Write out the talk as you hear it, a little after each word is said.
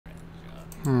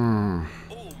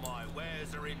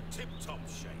tip-top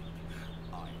shape.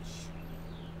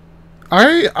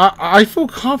 I I feel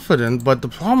confident, but the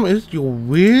problem is your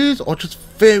wares are just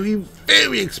very,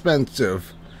 very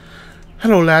expensive.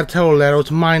 Hello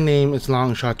lads, my name is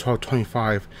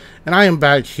Longshot1225, and I am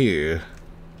back here.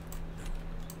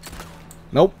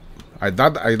 Nope. I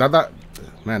thought that,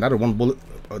 man, that is one bullet,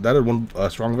 that is one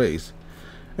strong vase.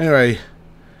 Anyway,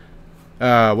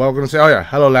 what we're gonna say, oh yeah,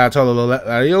 hello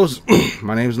ladios,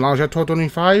 my name is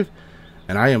Longshot1225,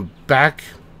 and I am back,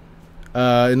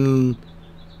 I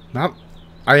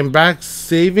am back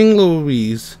saving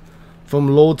Louise from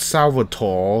Lord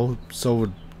Salvatore.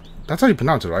 So that's how you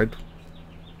pronounce it, right?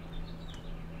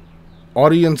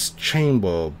 Audience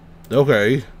chamber.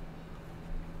 Okay.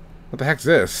 What the heck's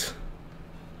this?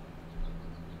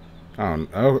 I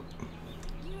don't know.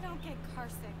 You don't get car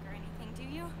sick or anything, do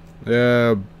you?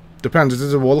 Depends. Is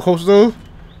this a roller coaster?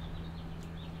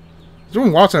 It's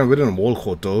doing Watson within a roller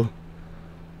coaster.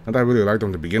 Not that I really liked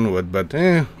them to begin with, but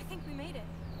I think we made it.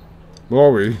 Where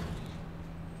are we?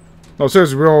 No,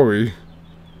 seriously, where are we?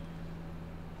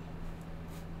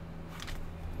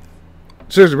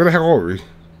 Seriously, where the heck are we?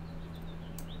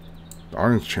 The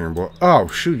orange chamber. Oh,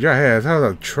 shoot, yeah, that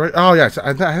was a treasure. Oh, yeah,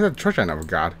 I had a treasure I never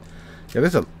got. Yeah,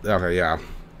 this is a... Okay, yeah.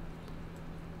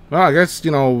 Well, I guess,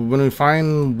 you know, when we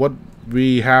find what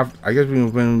we have... I guess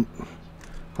we've been...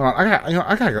 Hold on,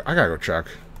 I gotta go check.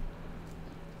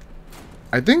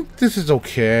 I think this is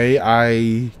okay.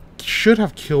 I should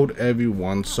have killed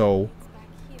everyone, so...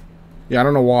 Yeah, I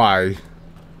don't know why.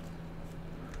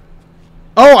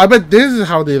 Oh, I bet this is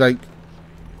how they, like...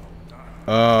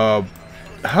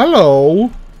 Hello?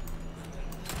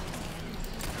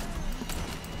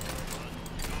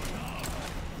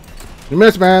 You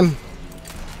missed, man.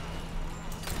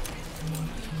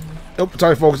 Oh,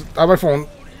 sorry, folks. I have my phone.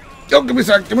 Yo, give me a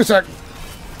sec. Give me a sec.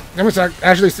 Give me a sec.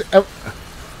 Actually,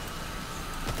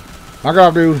 knock it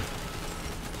off, dude.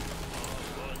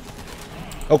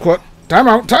 Oh, what? Time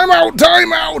out. Time out.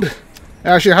 Time out.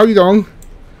 Ashley, how you doing?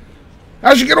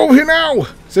 Ashley, get over here now.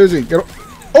 Seriously, get over.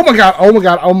 Oh my god, oh my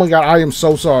god, oh my god, I am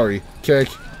so sorry. Kick.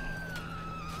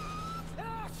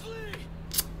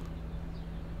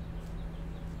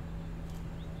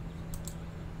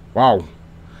 Wow.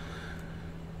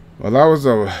 Well, that was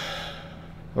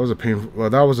a painful, well,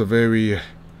 that was a very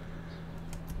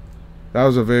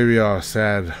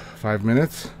sad 5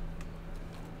 minutes.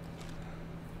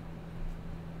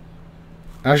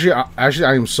 Actually,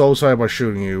 I am so sorry about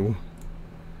shooting you.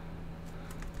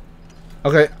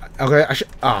 Okay,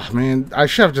 man, I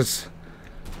should have just...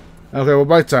 Okay, we're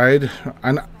by side.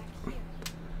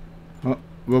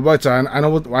 We're by side. I know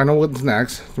what's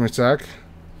next. Give me a sec.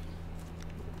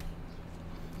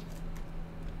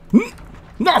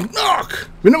 Knock, knock!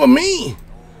 Remember me?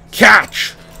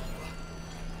 Catch!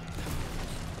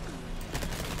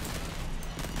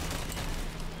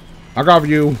 I got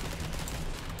you.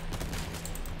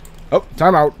 Oh,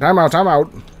 time out, time out, time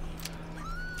out.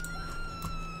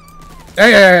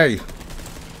 Hey, hey, hey!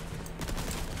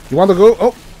 You want to go?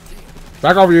 Oh!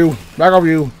 Back off you! Back off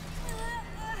you!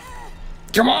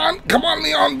 Come on,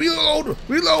 Leon! Reload!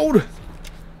 Reload!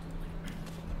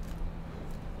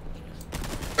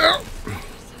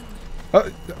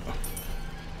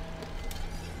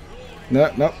 No,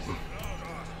 no.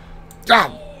 Ah!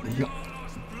 No.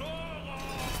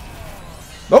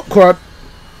 Nope, crud.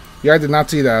 Yeah, I did not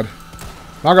see that.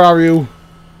 Knock it off you.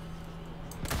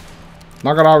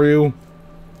 Knock it off you.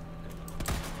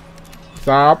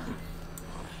 Stop.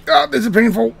 God, this is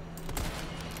painful.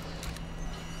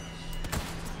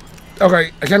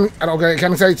 Okay, I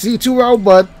can't say see too well,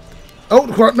 but oh,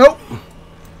 nope.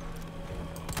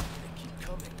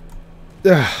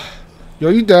 Yo,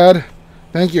 you dead?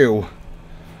 Thank you.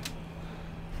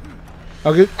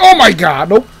 Okay. Oh my God!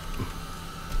 Nope.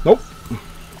 Nope.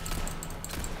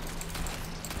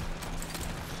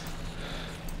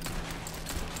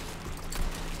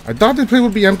 I thought this place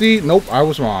would be empty. Nope, I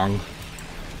was wrong.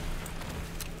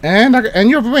 And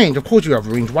you have range. Of course you have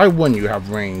range. Why wouldn't you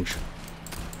have range?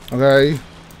 Okay.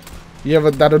 You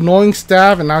have that annoying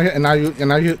staff, and now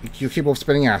you keep on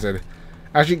spinning acid.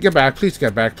 Actually, get back. Please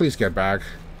get back. Please get back.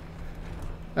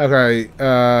 Okay.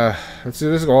 Let's do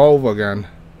this all over again.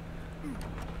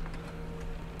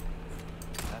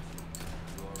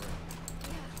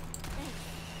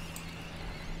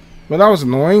 Well, that was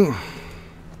annoying.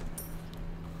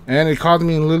 And it cost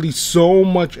me literally so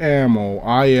much ammo.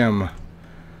 I am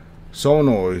so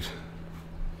annoyed.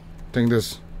 Think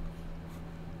this.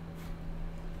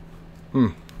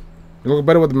 You look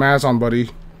better with the mask on, buddy.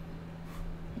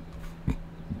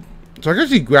 So I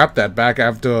guess he grabbed that back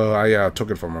after I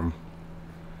took it from him.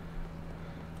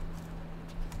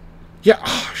 Yeah,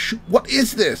 shoot. What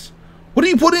is this? What do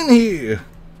you put in here?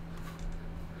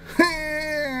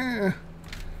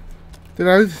 Did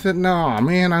I said no,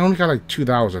 man? I only got like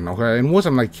 2,000. Okay, and once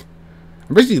I'm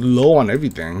basically low on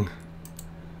everything.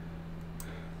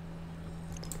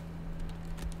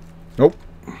 Nope.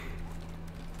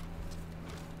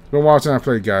 Been watching I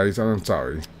play, guys. I'm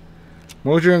sorry.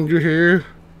 Motion, you here?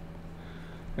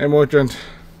 Hey, Motion.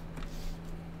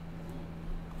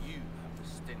 You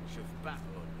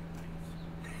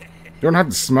don't have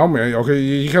to smell me. Okay,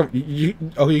 you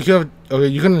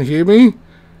couldn't hear me?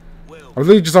 I was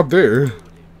literally just up there.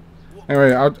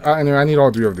 Anyway, anyway, I need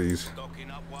all 3 of these.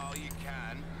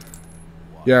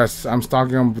 Yes, I'm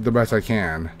stocking them the best I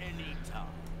can.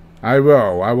 I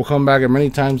will. I will come back as many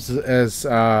times as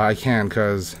I can,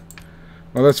 because,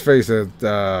 well, let's face it,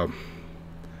 the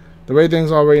way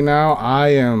things are right now,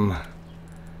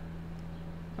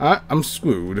 I'm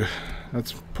screwed.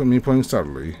 That's me putting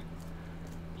subtly.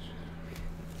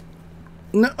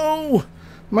 No!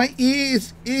 My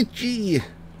ears itchy!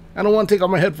 I don't want to take off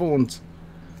my headphones.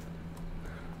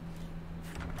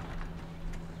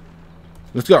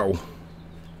 Let's go.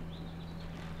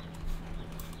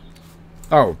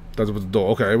 Oh, that's the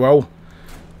door. Okay, well,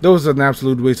 that was an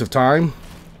absolute waste of time.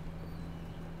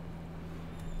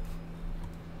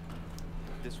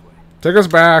 This way. Take us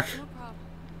back. No problem.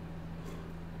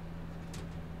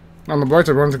 On the bright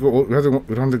side, we don't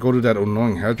have to go to that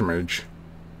annoying hedge mage.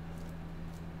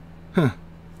 Huh.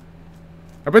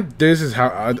 I bet this is how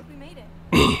I think we made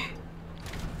it.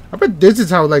 I bet this is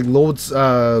how like loads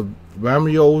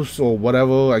Ramios or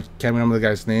whatever. I can't remember the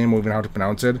guy's name or even how to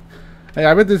pronounce it. Hey,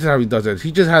 I bet this is how he does it.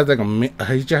 He just has like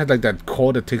he just has like that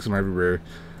cord that takes him everywhere.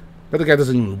 But the guy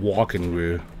doesn't even walk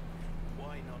anywhere.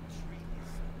 Why not trees?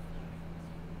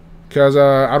 Cause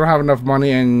I don't have enough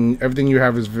money and everything you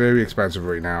have is very expensive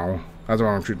right now. That's why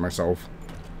I'm gonna treat myself.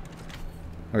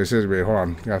 Okay, seriously, wait, hold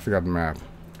on. Gotta figure out the map.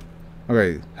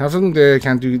 Okay, have something there.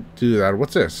 Can't do that.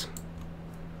 What's this?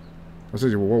 What's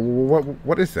this?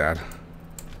 What is that?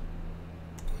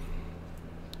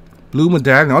 Blue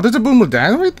medallion. Oh, there's a blue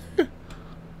medallion right there.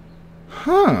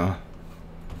 Huh.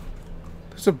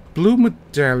 There's a blue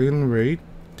medallion right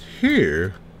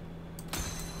here.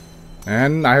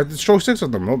 And I have to destroy 6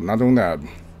 of them. Nope, not doing that.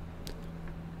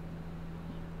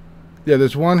 Yeah,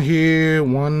 there's one here.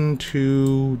 1,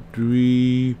 2,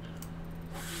 3,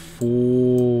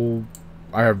 4.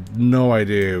 I have no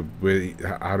idea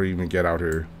how to even get out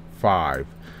here. 5.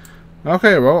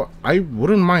 Okay, well, I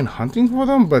wouldn't mind hunting for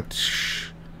them, but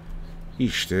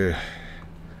each day.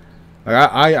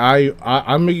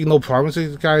 I'm making no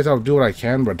promises, guys. I'll do what I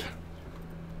can, but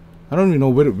I don't even know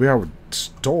where I would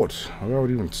start. Where I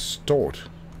would even start.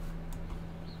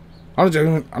 I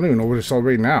don't even know where to start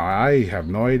right now. I have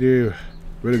no idea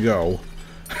where to go.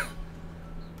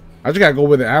 I just gotta go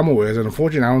where the ammo is, and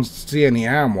unfortunately, I don't see any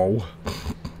ammo.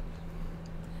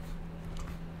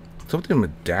 Something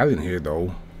medallion here,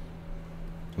 though.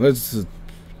 Let's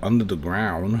under the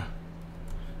ground.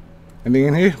 Anything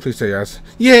in here? Please say yes.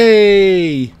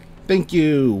 Yay! Thank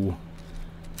you.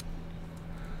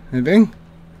 Anything?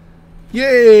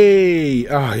 Yay!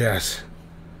 Oh yes.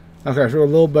 Okay, I feel a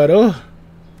little better.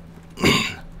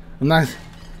 I'm not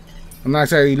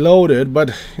exactly loaded,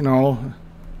 but you know,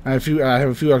 I have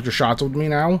a few extra shots with me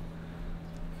now.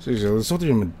 So there's something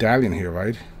in a medallion here,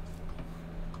 right?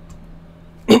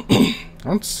 I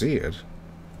don't see it.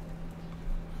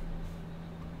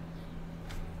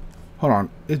 Hold on,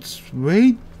 it's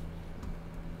right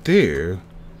there.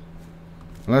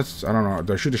 Unless, I don't know,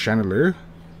 do I shoot a chandelier?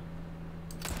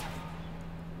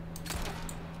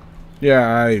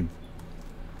 Yeah,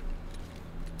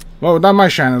 well, not my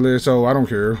chandelier, so I don't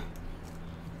care.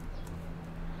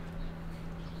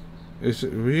 Is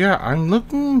it, yeah, I'm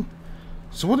looking.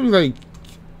 So what do we like?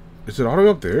 Is it all the way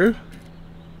up there?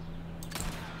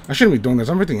 I shouldn't be doing this.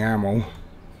 I'm hitting ammo.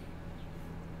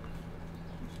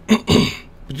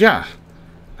 But yeah,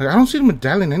 like, I don't see the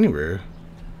medallion anywhere.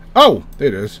 Oh, there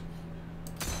it is.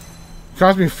 It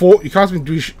cost me 4. It cost me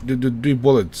 3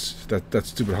 bullets. That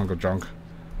stupid hunk of junk.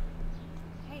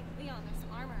 Hey, Leon, there's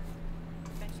some armor.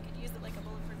 Bet you could use it like a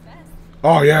bulletproof vest.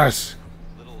 Oh yes,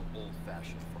 Little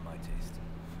old-fashioned for my taste.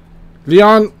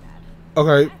 Leon.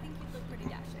 Okay, I think you'd look pretty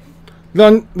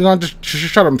dashing. Leon, just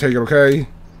shut up and take it, okay?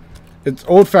 It's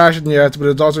old-fashioned, yes, but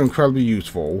it's also incredibly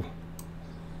useful.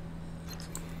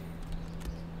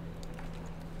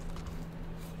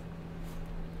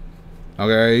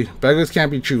 Okay, beggars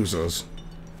can't be choosers.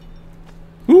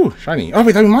 Ooh, shiny. Oh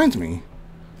wait, that reminds me.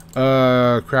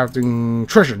 Crafting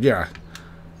treasure, yeah.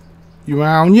 You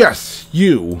round, yes,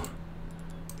 you.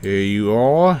 Here you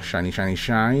are, shiny, shiny,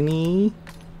 shiny.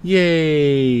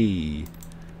 Yay!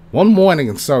 One more and I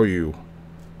can sell you.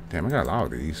 Damn, I got a lot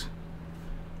of these.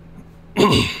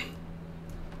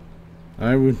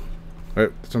 I would.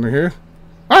 Wait, something here?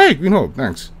 Hey, green hope,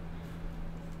 thanks.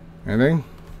 Anything?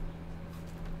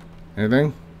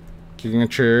 Anything? Kicking a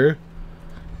chair.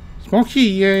 Small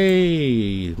key,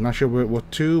 yay! Not sure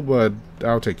what to, but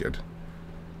I'll take it.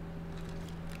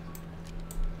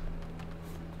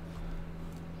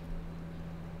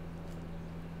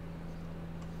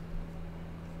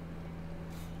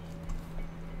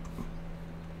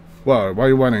 What? Why are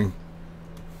you running?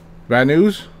 Bad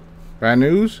news? Bad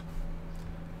news?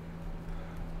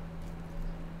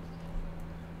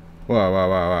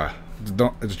 Wow.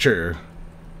 It's a chair.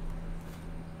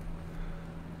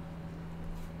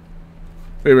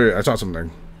 Wait, I saw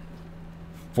something.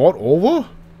 Fought over?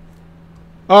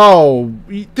 Oh,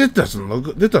 this doesn't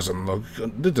look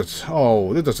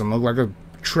like a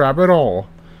trap at all.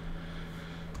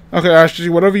 Okay, Ashely,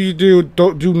 whatever you do,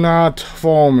 do not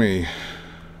follow me.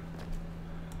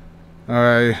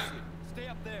 Alright. Stay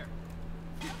up there.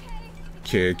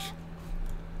 Kick.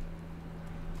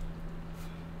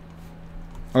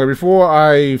 Okay, before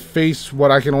I face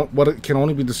what can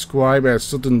only be described as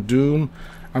certain doom,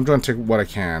 I'm trying to take what I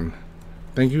can.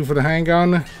 Thank you for the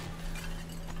handgun.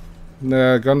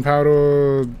 The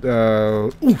gunpowder.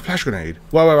 Ooh, flash grenade.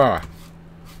 Wow.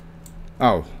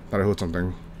 Oh, thought I heard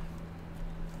something.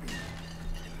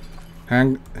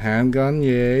 Handgun,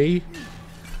 yay.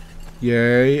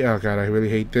 Yay. Oh god, I really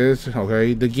hate this.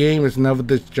 Okay, the game is never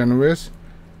this generous.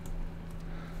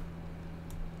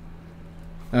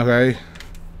 Okay.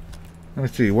 Let me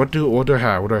see. What do I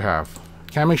have? What do I have?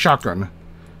 Can I make shotgun?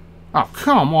 Oh,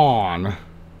 come on.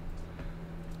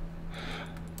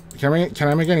 Can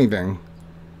I make anything?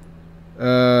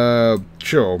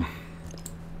 Sure.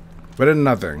 Better than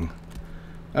nothing.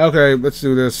 Okay, let's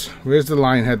do this. Where's the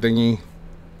lion head thingy?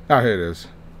 Oh, here it is.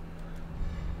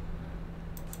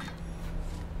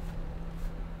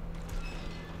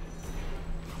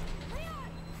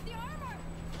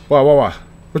 What?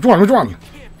 Which one? You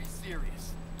can't be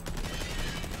serious.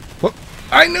 What?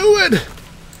 I knew it!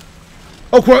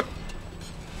 Oh, what?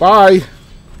 Bye.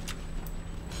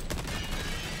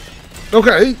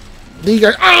 Okay. The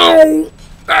guy. Ow!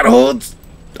 That hurts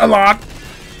a lot.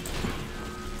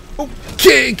 Oh,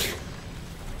 kick!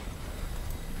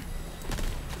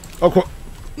 Oh, what?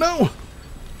 No!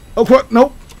 Oh, what?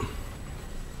 Nope.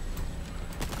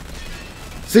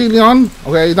 See, Leon?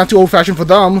 Okay, not too old-fashioned for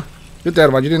them. You're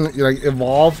dead, but you didn't, like,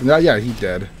 evolve. Yeah, he's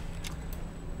dead.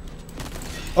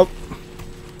 Oh.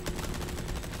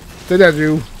 Stay dead,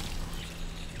 you.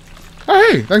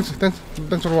 Oh, hey, thanks for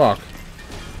the rock.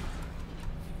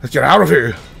 Let's get out of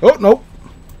here. Oh, nope.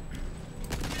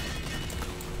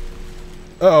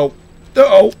 Uh-oh.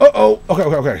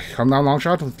 Okay. Calm down, long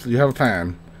shot. You have a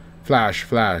plan. Flash.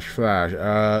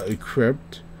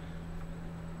 Equipped.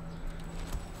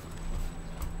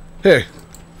 Hey.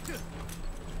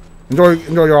 Enjoy,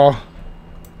 y'all.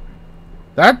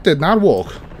 That did not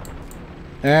work.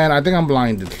 And I think I'm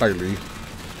blinded slightly.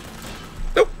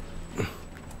 Nope.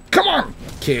 Come on.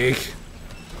 Kick.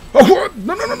 Oh, what?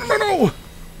 No.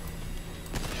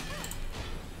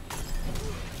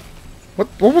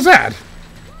 What was that?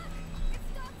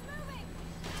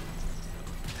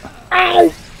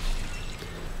 Ow!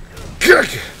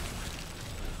 Kick!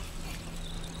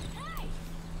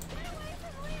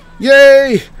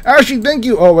 Yay! Ashly, thank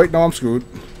you! Oh, wait, no, I'm screwed.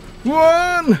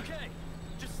 Run! Okay,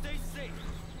 just stay safe.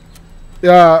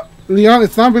 Leon,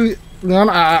 it's not really... Leon,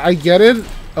 I get it,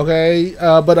 okay?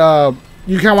 But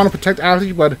you kind of want to protect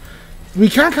Ashly, but we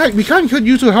could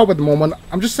use your help at the moment.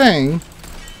 I'm just saying.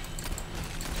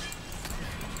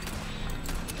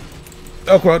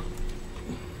 Awkward.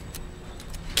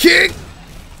 Kick!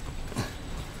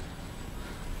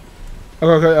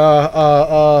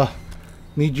 Okay,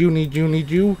 need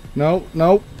you.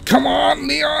 No. Come on,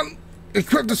 Leon!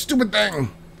 Equip the stupid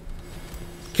thing!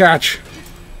 Catch.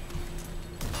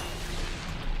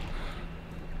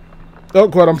 Oh,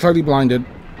 God, I'm slightly blinded.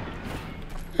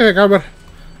 Hey, got it.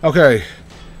 Okay. Is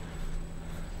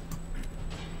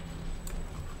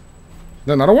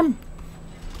there another one?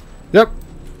 Yep.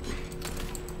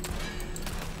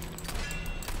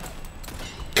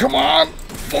 Come on!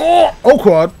 4! Oh,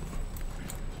 God.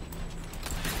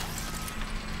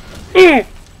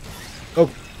 Oh.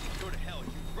 Go to hell,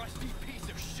 you rusty piece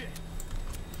of shit.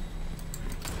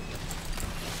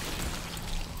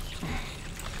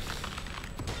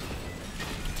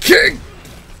 Kick!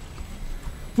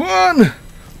 Run!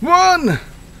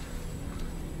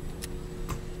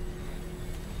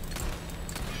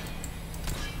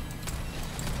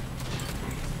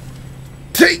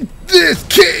 Take this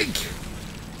kick!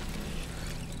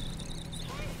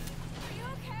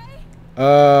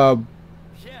 Yeah.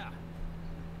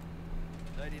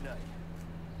 Nighty night.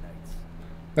 Nights.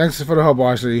 Thanks for the help,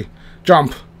 Ashely.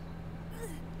 Jump. My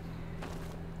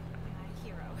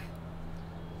hero.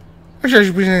 Actually, I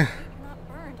should be saying. You're not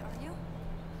burned, are you?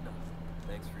 No.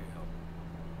 Thanks for your help.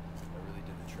 I really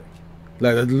did the trick.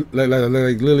 Like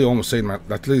literally almost saved my.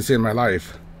 That literally saved my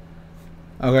life.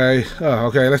 Okay.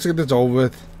 Okay. Let's get this over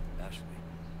with. Ashely.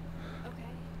 Okay.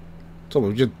 So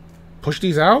we just push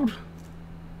these out.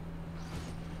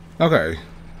 Okay.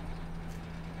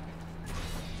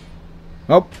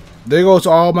 Oh, there goes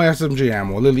all my SMG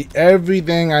ammo. Literally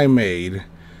everything I made.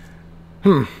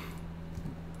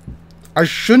 I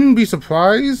shouldn't be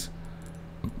surprised.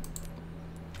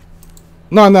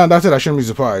 No, that's it. I shouldn't be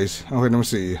surprised. Okay, let me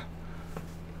see.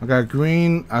 I got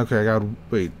green. Okay, I got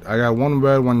one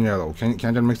red, one yellow. Can't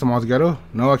I just mix them all together?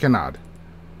 No, I cannot.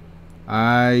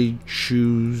 I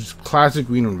choose classic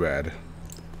green and red.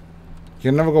 You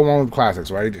can never go wrong with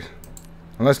classics, right?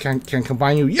 Unless can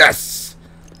combine you. Yes.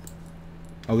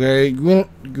 Okay, green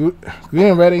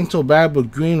and red ain't so bad, but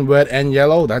green, red, and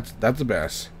yellow, that's the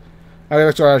best. Okay,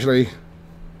 let's try Ashely.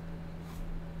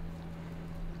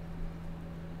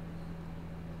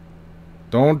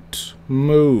 Don't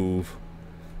move.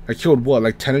 I killed what,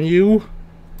 like 10 of you?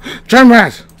 Jam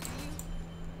rat!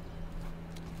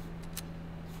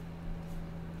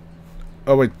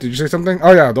 Oh wait, did you say something?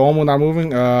 Oh yeah, the one not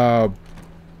moving. I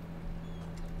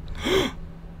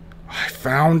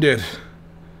found it.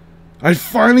 I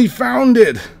finally found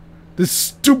it. This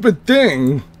stupid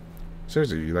thing.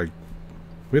 Seriously, like,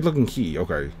 weird looking key.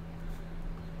 Okay.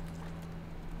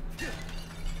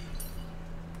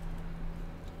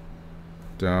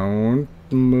 Don't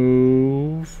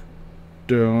move.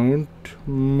 Don't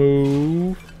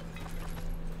move.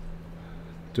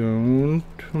 Don't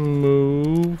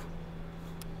move.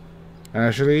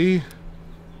 Ashely.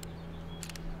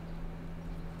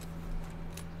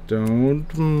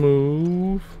 Don't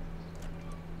move.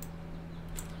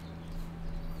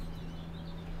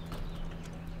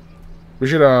 We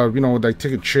should, you know, like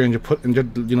take a chair and just put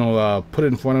it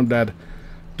in front of that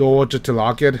door just to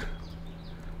lock it.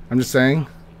 I'm just saying.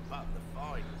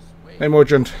 Hey,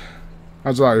 merchant,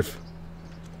 how's life?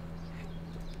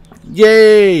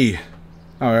 Yay! Oh,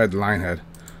 I had the lion head.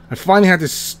 I finally had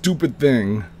this stupid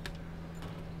thing.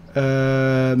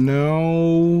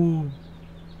 No.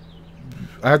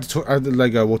 I had to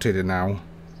like rotate it now.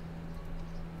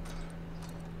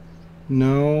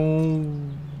 No.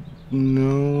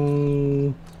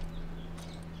 No.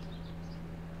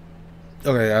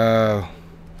 Okay,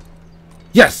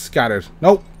 yes, got it.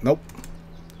 Nope, nope.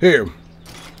 Here.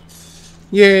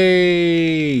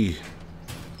 Yay!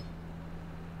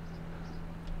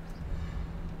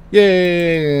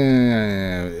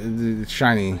 Yay! It's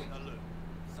shiny.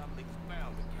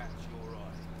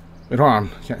 Wait, hold on.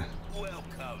 Do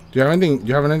you have anything? Do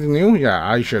you have anything new? Yeah,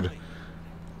 I should.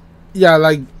 Yeah,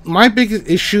 like my biggest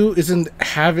issue isn't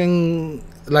having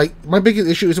my biggest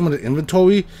issue isn't with the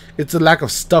inventory. It's the lack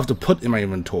of stuff to put in my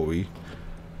inventory.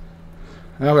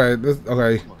 Okay,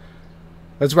 okay.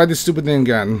 Let's write this stupid thing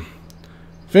again.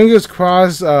 Fingers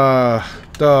crossed. The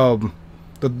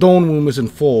dome room isn't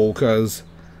full because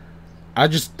I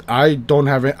don't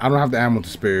have it. I don't have the ammo to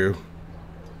spare.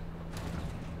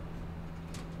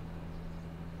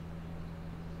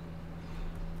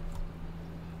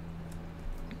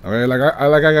 Okay,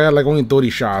 I got like only 30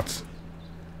 shots.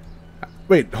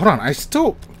 Wait, hold on. I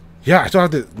still have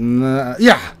the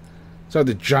still have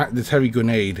the giant, this heavy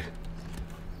grenade.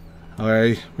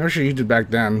 Okay, maybe I should use it back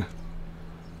then.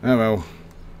 Oh well.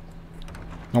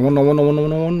 No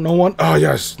one. Oh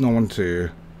yes, no one too.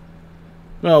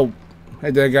 Well, hey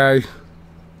there, guy.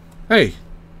 Hey,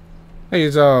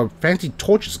 his fancy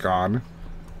torch is gone.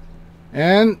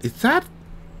 And is that?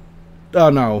 Oh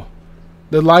no.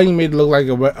 The lighting made it look like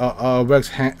a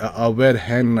red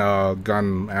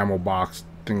handgun ammo box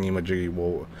thingy majiggy.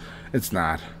 Well, it's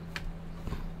not.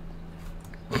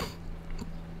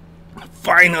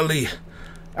 Finally,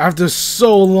 after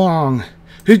so long,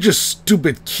 hit your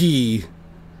stupid key.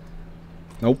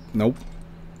 Nope, nope.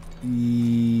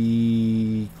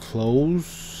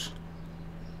 Close.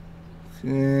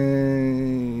 No.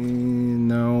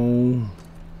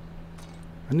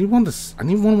 I need one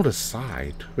with a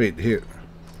side. Wait, here.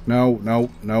 No.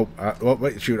 Oh,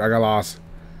 wait, shoot, I got lost.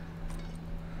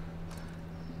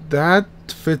 That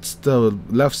fits the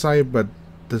left side, but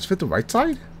does it fit the right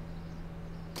side?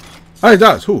 Oh, it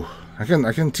does. Whew. I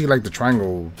can see like the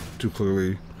triangle too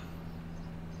clearly.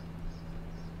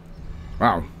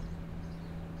 Wow.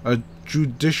 A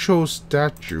judicial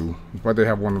statue. But they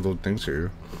have one of those things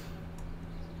here.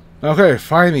 Okay,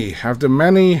 finally, after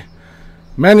many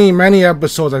many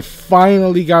episodes, I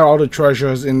finally got all the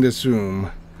treasures in this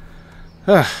room.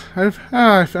 I feel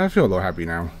a little happy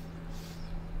now.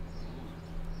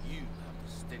 You have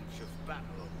the stench of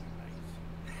battle on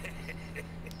you, mate.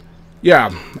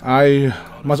 Yeah, I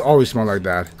must always smell like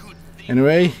that.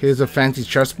 Anyway, here's a fancy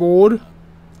chessboard.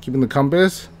 Keeping the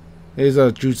compass. Here's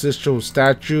a judicial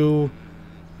statue.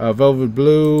 Velvet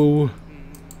blue.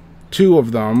 2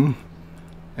 of them.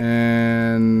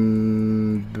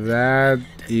 And that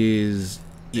is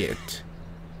it.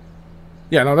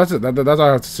 Yeah, no, that's it. That's all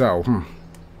I have to sell.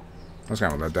 Let's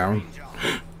count that down.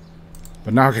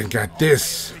 But now I can get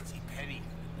this.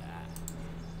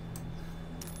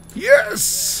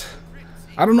 Yes!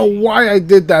 I don't know why I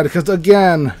did that, because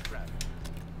again,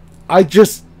 I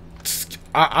don't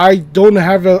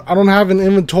have an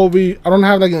inventory. I don't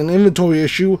have like an inventory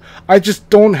issue. I just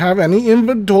don't have any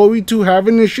inventory to have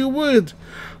an issue with.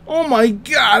 Oh my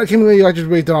god, I can't believe I just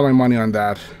wasted all my money on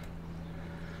that.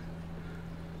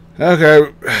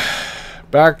 Okay,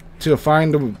 back to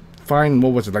find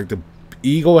what was it, like the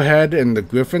eagle head and the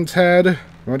griffin's head. I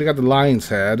already got the lion's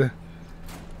head.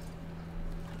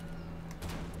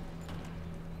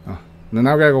 Oh,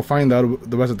 now I gotta go find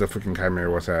the rest of the freaking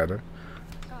chimera's head.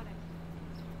 Got it.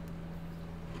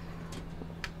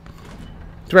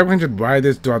 So I can just ride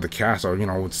this throughout the castle, you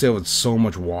know, it would save with so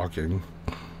much walking.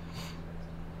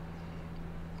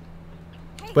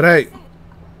 But hey,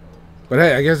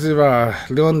 I guess if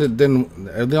Leon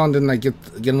didn't like get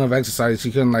enough exercise, he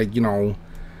couldn't, like, you know,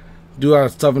 do other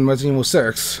stuff in Resident Evil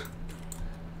 6.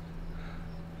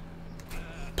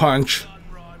 Punch.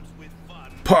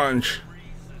 Punch.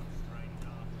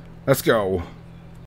 Let's go.